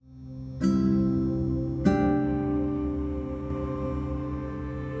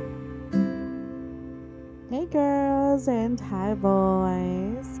girls and hi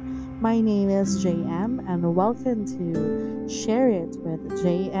boys. My name is JM and welcome to Share It with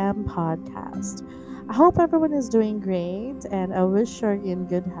JM podcast. I hope everyone is doing great and I wish you're in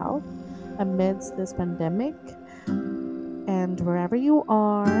good health amidst this pandemic. And wherever you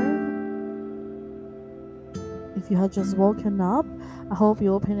are, if you had just woken up, I hope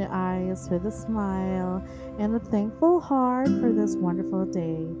you open your eyes with a smile and a thankful heart for this wonderful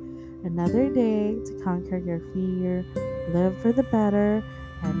day. Another day to conquer your fear, live for the better,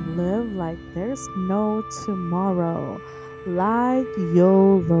 and live like there's no tomorrow. Like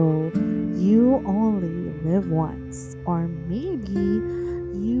YOLO, you only live once. Or maybe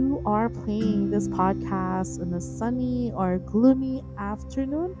you are playing this podcast on a sunny or gloomy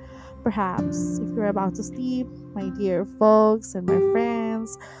afternoon. Perhaps if you're about to sleep, my dear folks and my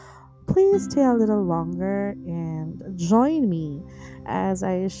friends, please stay a little longer and join me as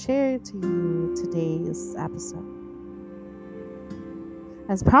I share to you today's episode.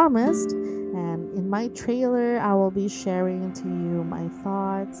 As promised, and in my trailer, I will be sharing to you my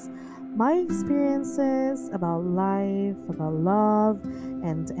thoughts, my experiences about life, about love,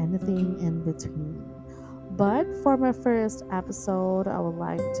 and anything in between. But for my first episode, I would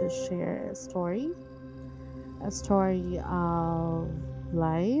like to share a story of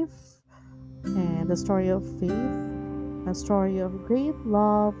life, and a story of faith, a story of great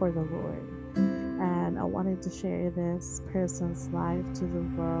love for the Lord. And I wanted to share this person's life to the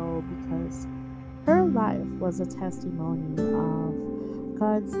world because her life was a testimony of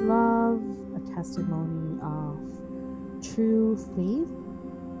God's love, a testimony of true faith,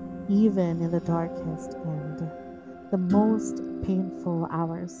 even in the darkest and the most painful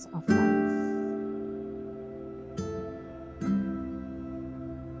hours of life.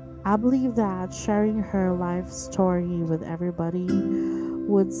 I believe that sharing her life story with everybody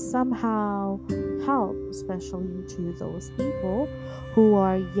would somehow help, especially to those people who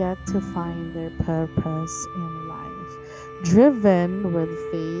are yet to find their purpose in life, driven with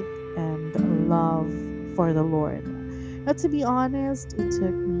faith and love for the Lord. Now, to be honest, it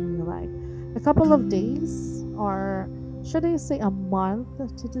took me like a couple of days, or should I say a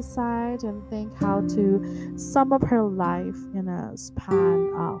month, to decide and think how to sum up her life in a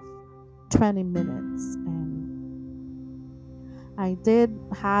span of 20 minutes. And I did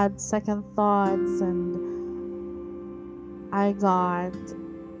had second thoughts, and I got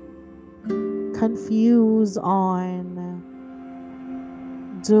confused on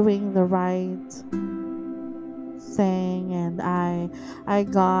doing the right thing, and I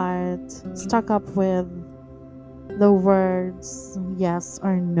got stuck up with the words yes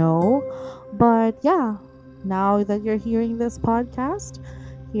or no. But yeah, now that you're hearing this podcast,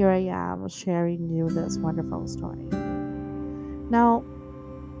 here I am sharing you this wonderful story. Now,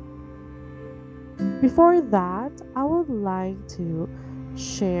 before that, I would like to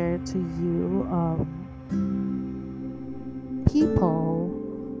share to you people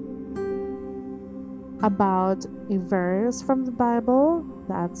about a verse from the Bible.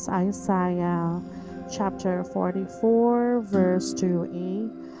 That's Isaiah chapter 44, verse 2a.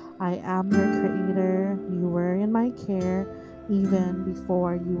 I am your creator, you were in my care even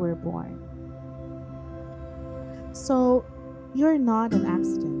before you were born. So, you're not an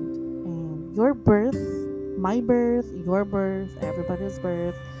accident, and your birth, my birth, your birth, everybody's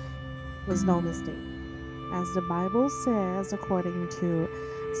birth was no mistake. As the Bible says, according to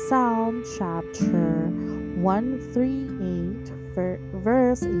Psalm chapter 138,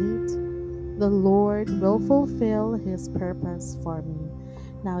 verse 8, the Lord will fulfill his purpose for me.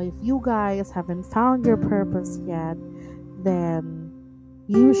 Now, if you guys haven't found your purpose yet, then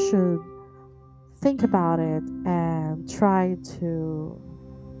you should think about it and try to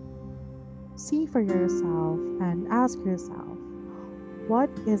see for yourself and ask yourself, what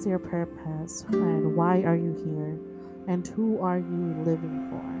is your purpose and why are you here and who are you living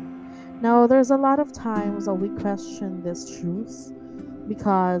for? Now, there's a lot of times that we question this truth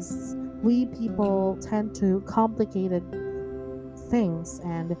because we people tend to complicate things,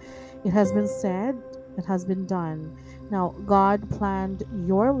 and it has been said, it has been done. Now, God planned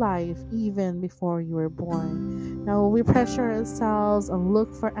your life even before you were born. Now, we pressure ourselves and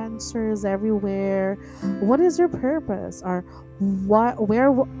look for answers everywhere. What is your purpose? Or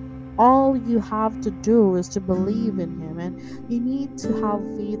where all you have to do is to believe in Him, and you need to have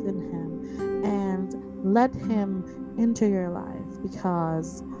faith in Him and let Him into your life,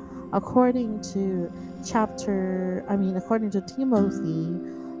 because according to Timothy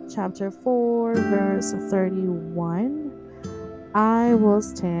chapter 4, verse 31, I will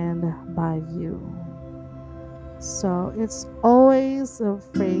stand by you. So it's always a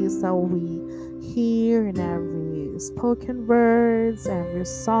phrase that we hear in every spoken words, every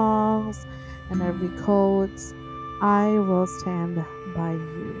songs, and every quotes. I will stand by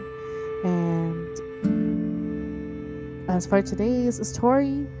you. And as for today's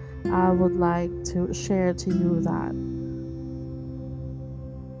story, I would like to share to you that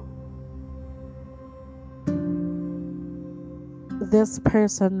this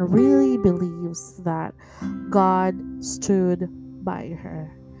person really believes that God stood by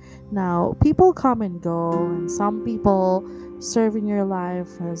her. Now, people come and go, and some people serve in your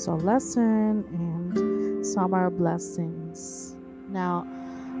life as a lesson, and some are blessings. Now,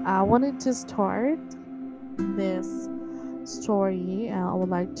 I wanted to start this story, and I would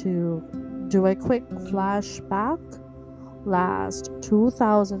like to do a quick flashback. Last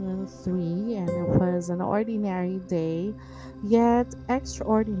 2003, and it was an ordinary day, yet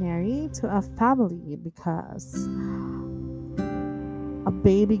extraordinary to a family because a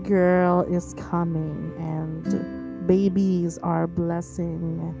baby girl is coming, and babies are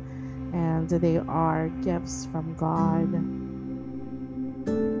blessing, and they are gifts from God,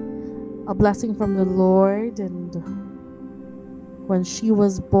 a blessing from the Lord. And when she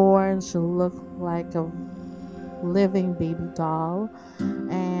was born, she looked like a living baby doll,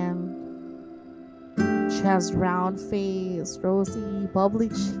 and she has round face, rosy, bubbly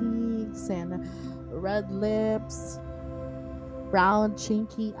cheeks, and red lips, brown,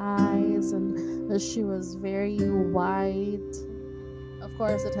 chinky eyes, and she was very white. Of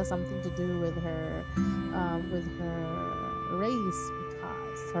course, it has something to do with her race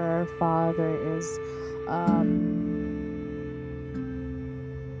because her father is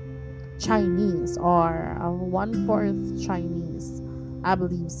Chinese, or 1/4 Chinese, I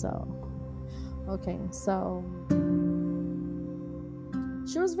believe so. Okay, so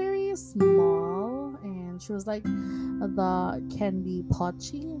she was very small, and she was like the candy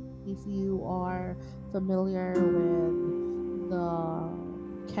pochi. If you are familiar with the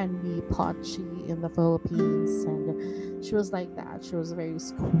candy pochi in the Philippines, and she was like that. She was very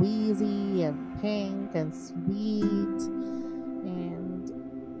squeezy and pink and sweet. And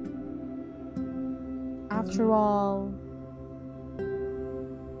after all,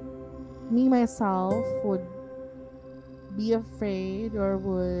 me myself would be afraid or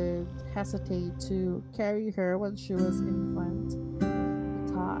would hesitate to carry her when she was infant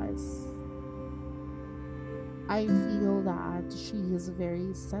because I feel that she is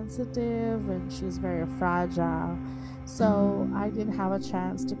very sensitive and she's very fragile. So I didn't have a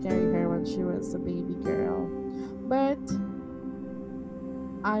chance to carry her when she was a baby girl. But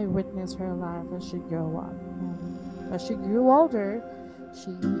I witnessed her life as she grew up. And as she grew older,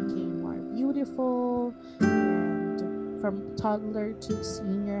 she became more beautiful, and from toddler to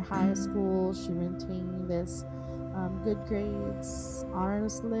senior high school, she maintained this good grades,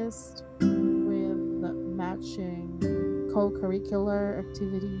 honors list with matching co-curricular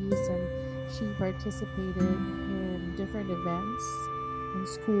activities, and she participated in different events in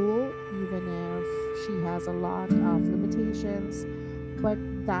school, even if she has a lot of limitations. But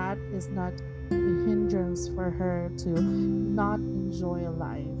that is not a hindrance for her to not enjoy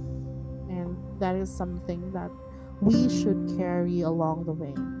life. And that is something that we should carry along the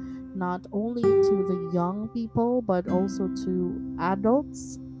way, not only to the young people, but also to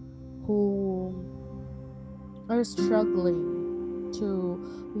adults who are struggling to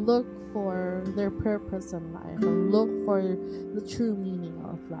look for their purpose in life and look for the true meaning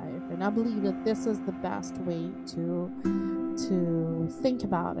of life. And I believe that this is the best way to think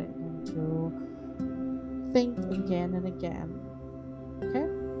about it and to think again and again. Okay?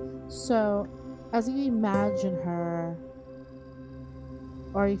 So, as you imagine her,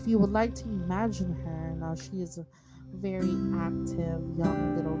 or if you would like to imagine her, now she is a very active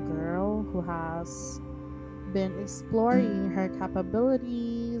young little girl who has been exploring her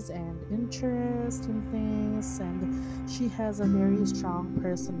capabilities and interest in things, and she has a very strong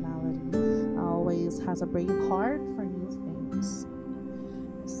personality, always has a brave heart for new things.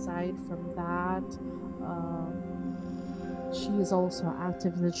 Aside from that, she is also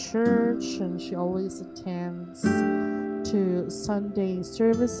active in the church, and she always attends to Sunday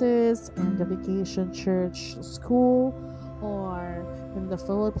services and the vacation church school, or in the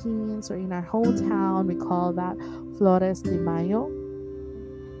Philippines or in our hometown, we call that Flores de Mayo.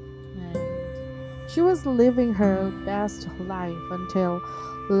 And she was living her best life until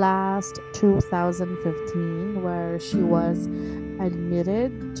last 2015, where she was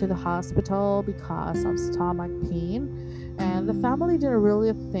admitted to the hospital because of stomach pain. And the family didn't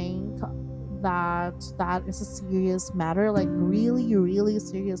really think that is a serious matter, like really, really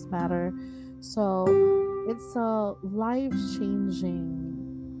serious matter. So it's a life changing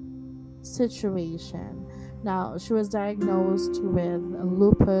situation. Now, she was diagnosed with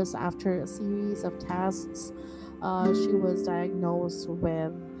lupus after a series of tests. She was diagnosed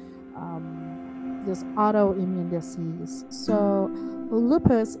with this autoimmune disease. So,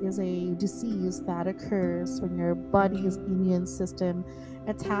 lupus is a disease that occurs when your body's immune system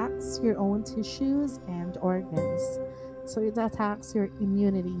attacks your own tissues and organs. So, it attacks your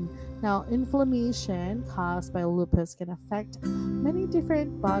immunity. Now, inflammation caused by lupus can affect many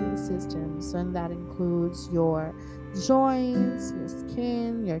different body systems, and that includes your joints, your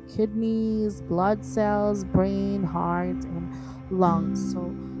skin, your kidneys, blood cells, brain, heart, and lungs.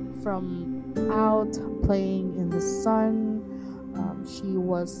 So, from out playing in the sun, she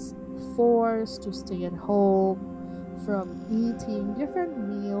was forced to stay at home. From eating different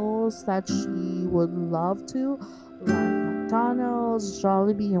meals that she would love to, like McDonald's,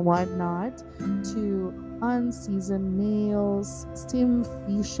 Jollibee, and whatnot, to unseasoned meals, steamed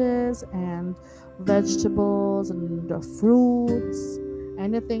fishes, and vegetables and fruits,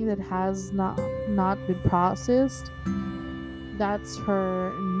 anything that has not been processed. That's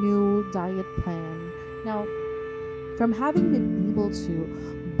her new diet plan. Now, from having been able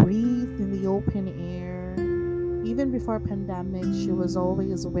to breathe in the open air, even before pandemic, she was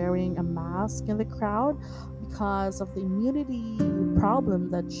always wearing a mask in the crowd because of the immunity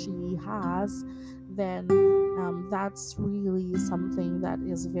problem that she has. Then that's really something that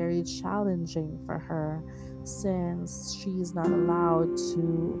is very challenging for her, since she's not allowed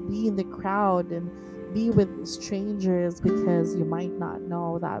to be in the crowd and be with strangers, because you might not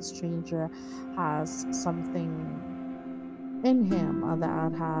know that stranger has something in him,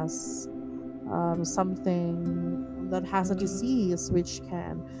 that has something, that has a disease which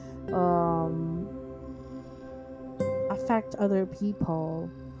can um, affect other people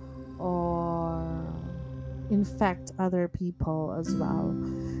or infect other people as well.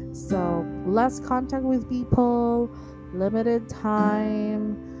 So, less contact with people, limited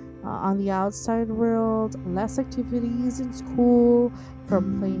time on the outside world, less activities in school,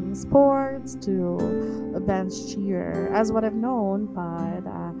 from playing sports to a bench cheer, as what I've known. But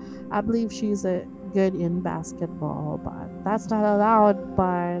I believe she's a good in basketball, but that's not allowed.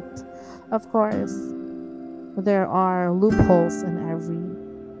 But of course, there are loopholes in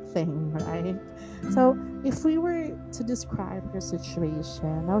everything, right? So, if we were to describe her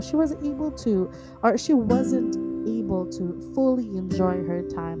situation, now she was able to, or she wasn't able to fully enjoy her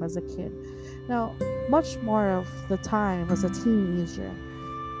time as a kid. Now, much more of the time as a teenager,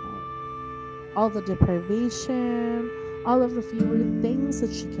 uh, all the deprivation, all of the fewer things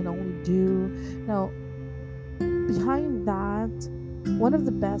that she can only do. Now, behind that, one of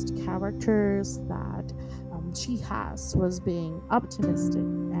the best characters that she has was being optimistic,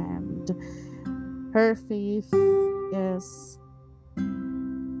 and her faith is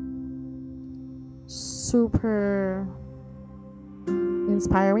super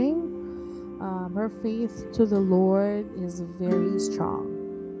inspiring. Her faith to the Lord is very strong,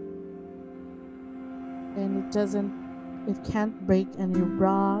 and it can't break any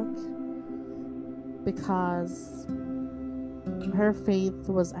rock, because her faith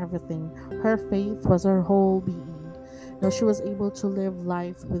was everything. Her faith was her whole being. Now, she was able to live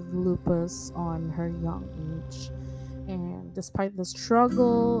life with lupus on her young age. And despite the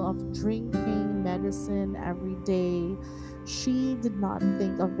struggle of drinking medicine every day, she did not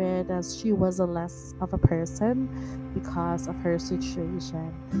think of it as she was a less of a person because of her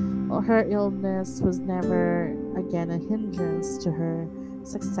situation. Well, her illness was never again a hindrance to her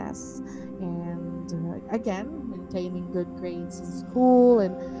success. And again, maintaining good grades in school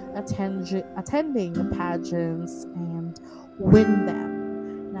and attending pageants and win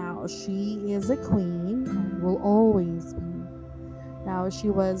them. Now, she is a queen and will always be. Now, she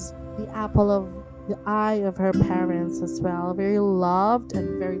was the apple of the eye of her parents as well, very loved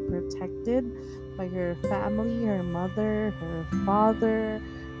and very protected by her family, her mother, her father,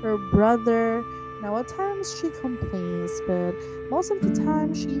 her brother. Now, at times she complains, but most of the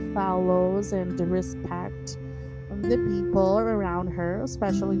time she follows and respects the people around her,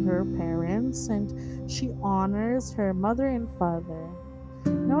 especially her parents, and she honors her mother and father.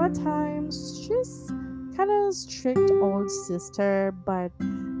 Now, at times, she's kind of strict old sister, but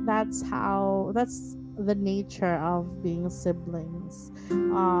that's the nature of being siblings,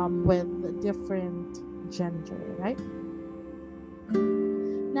 with different gender, right?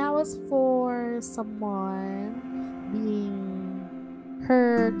 Now, as for someone being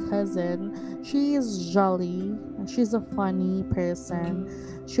her cousin. She is jolly. She's a funny person.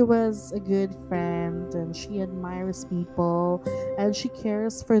 She was a good friend and she admires people and she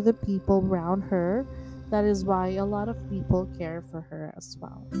cares for the people around her. That is why a lot of people care for her as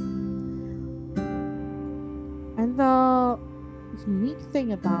well. And the unique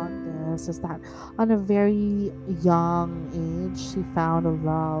thing about this is that on a very young age, she found a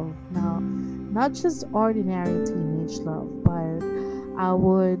love. Now, not just ordinary teenage love, but I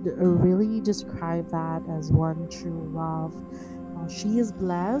would really describe that as one true love. She is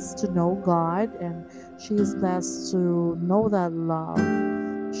blessed to know God and she is blessed to know that love.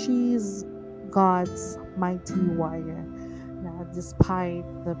 She's God's mighty warrior. Now, despite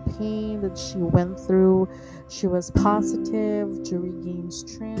the pain that she went through, she was positive to regain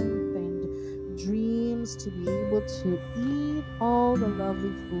strength and dreams to be able to eat all the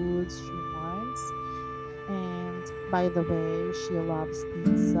lovely foods she wants. And by the way, she loves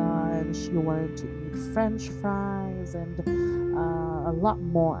pizza and she wanted to eat French fries and a lot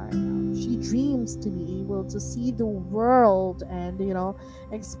more. She dreams to be able to see the world and,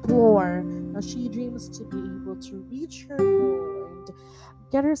 explore. She dreams to be able to reach her goal and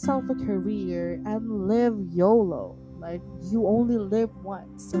get herself a career and live YOLO. Like, you only live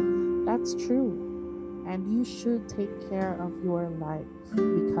once. And that's true. And you should take care of your life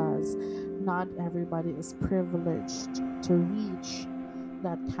because not everybody is privileged to reach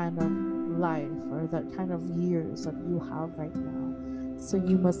that kind of life or that kind of years that you have right now. So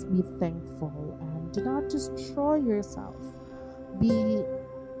you must be thankful and do not destroy yourself. Be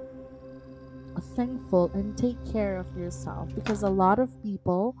thankful and take care of yourself because a lot of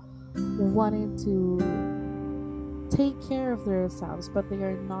people wanted to take care of themselves but they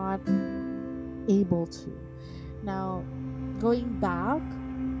are not able to. Now, going back,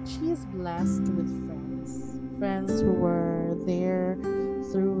 she is blessed with friends who were there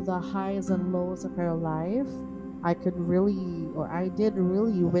through the highs and lows of her life. I did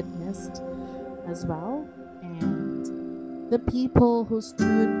really witnessed as well. And the people who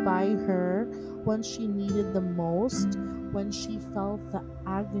stood by her when she needed the most, when she felt the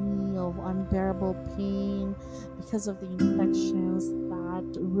agony of unbearable pain because of the infections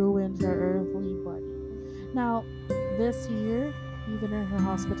that ruined her earthly body. Now, this year, even in her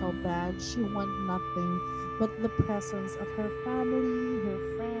hospital bed, she want nothing but the presence of her family, her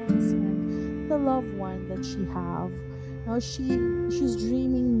friends, and the loved one that she have. Now she's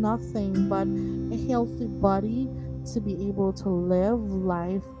dreaming nothing but a healthy body to be able to live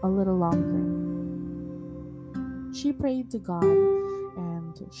life a little longer. She prayed to God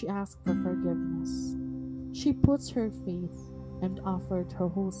and she asked for forgiveness. She puts her faith and offered her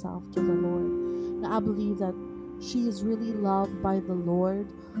whole self to the Lord. Now I believe that she is really loved by the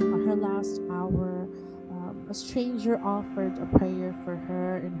Lord. On her last hour, a stranger offered a prayer for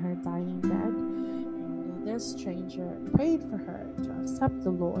her in her dying bed. And this stranger prayed for her to accept the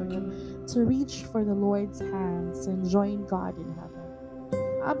Lord and to reach for the Lord's hands and join God in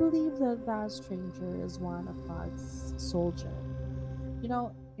heaven. I believe that that stranger is one of God's soldier.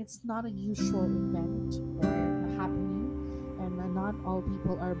 It's not a usual event or a happening, and not all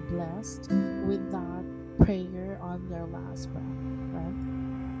people are blessed with that prayer on their last breath, right?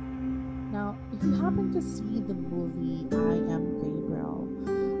 Now, if you happen to see the movie I Am Gabriel,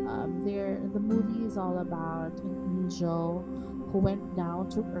 the movie is all about an angel who went down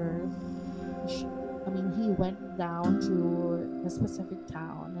to earth. He went down to a specific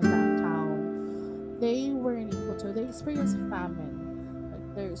town, and that town, they weren't able to, they experienced famine.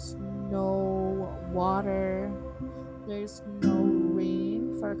 Like, there's no water, there's no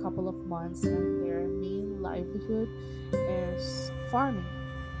rain for a couple of months, and their main livelihood is farming.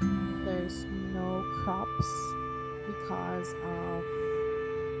 There's no crops because of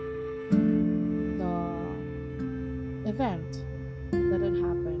the event that had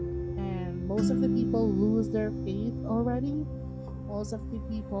happened. And most of the people lose their faith already. Most of the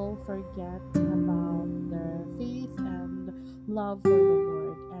people forget about their faith and love for the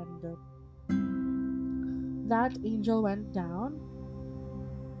Lord. And that angel went down,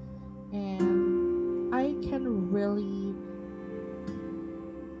 and I can really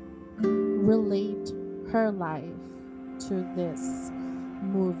relate her life to this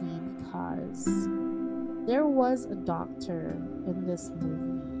movie because there was a doctor in this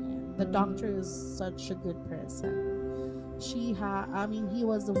movie. The doctor is such a good person. He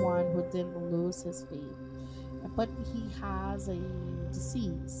was the one who didn't lose his faith, but he has a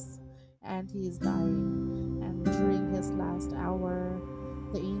disease and he is dying. And during his last hour,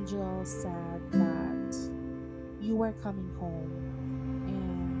 the angel said that you are coming home,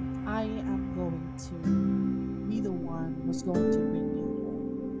 and I am going to be the one who's going to bring you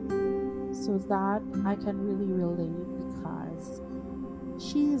So that I can really relate because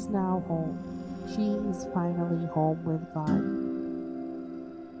she is now home. She is finally home with God.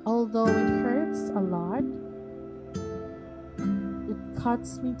 Although it hurts a lot, it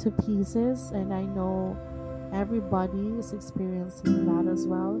cuts me to pieces, and I know everybody is experiencing that as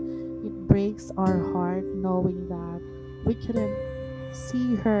well. It breaks our heart knowing that we couldn't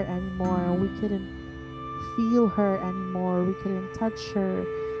see her anymore, we couldn't feel her anymore, we couldn't touch her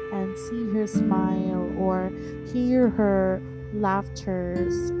and see her smile or hear her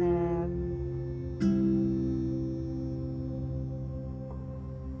laughters, and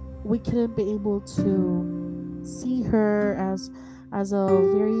we couldn't be able to see her as a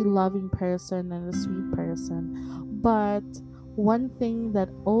very loving person and a sweet person. But one thing that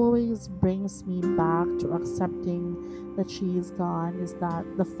always brings me back to accepting that she is gone is that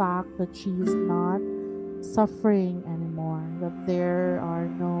the fact that she is not suffering anymore, that there are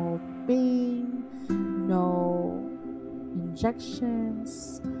no pain, no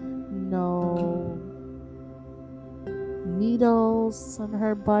injections, no needles on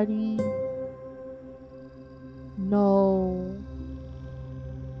her body, no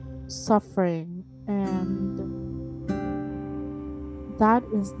suffering. And that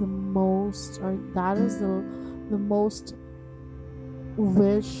is the most, or that is the most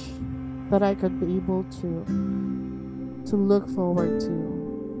wish that I could be able to look forward to,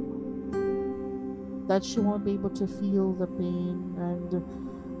 that she won't be able to feel the pain, and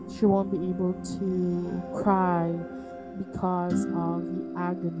she won't be able to cry because of the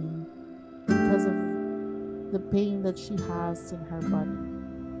agony, because of the pain that she has in her body.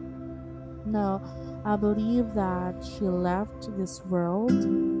 Now, I believe that she left this world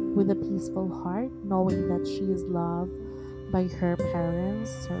with a peaceful heart, knowing that she is loved by her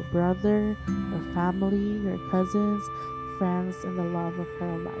parents, her brother, her family, her cousins, friends, and the love of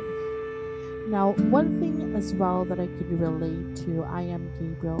her life. Now, one thing as well that I could relate to I Am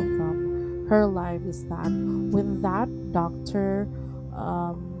Gabriel from her life is that when that doctor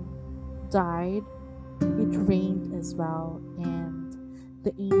um, died, it rained as well, and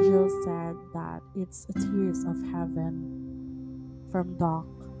the angel said that it's a tears of heaven from Doc.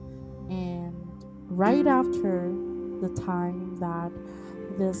 And right after the time that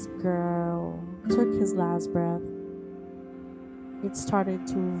this girl took his last breath, it started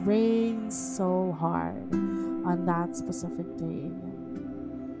to rain so hard on that specific day.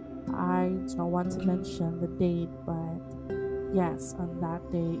 I don't want to mention the date, but yes, on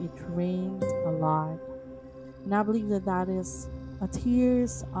that day it rained a lot. And I believe that that is a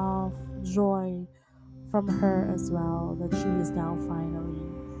tears of joy from her as well, that she is now finally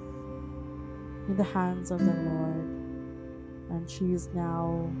in the hands of the Lord, and she is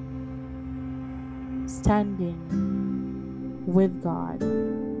now standing with God.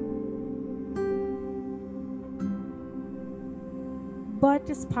 But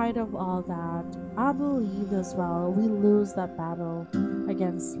despite of all that, I believe as well we lose that battle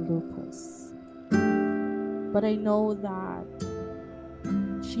against lupus. But I know that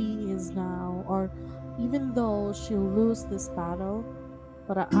she is now, or even though she'll lose this battle,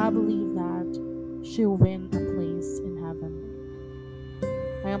 but I believe that she'll win a place in heaven.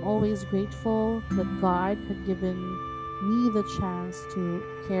 I am always grateful that God had given me the chance to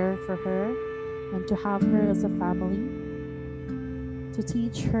care for her and to have her as a family, to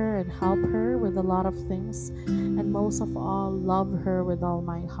teach her and help her with a lot of things, and most of all, love her with all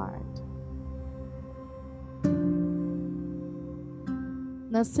my heart.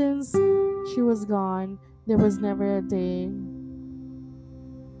 Now, since she was gone, there was never a day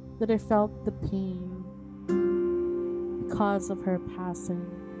that I felt the pain because of her passing.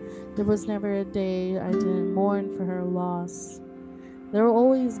 There was never a day I didn't mourn for her loss. There will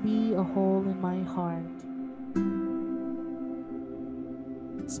always be a hole in my heart,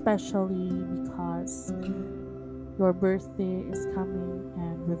 especially because your birthday is coming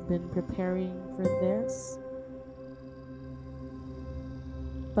and we've been preparing for this.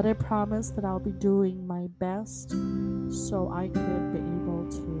 But I promise that I'll be doing my best so I could be able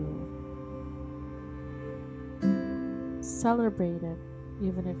to celebrate it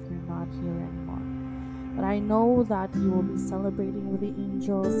even if you're not here anymore. But I know that you will be celebrating with the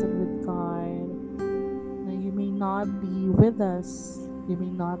angels and with God. Now, you may not be with us, you may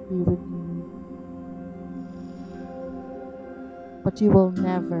not be with me, but you will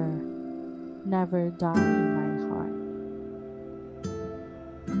never, never die in my heart.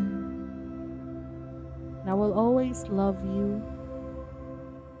 And I will always love you,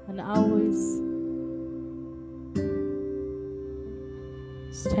 and always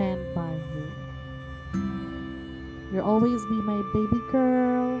stand by you. You'll always be my baby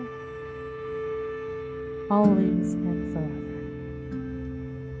girl, always,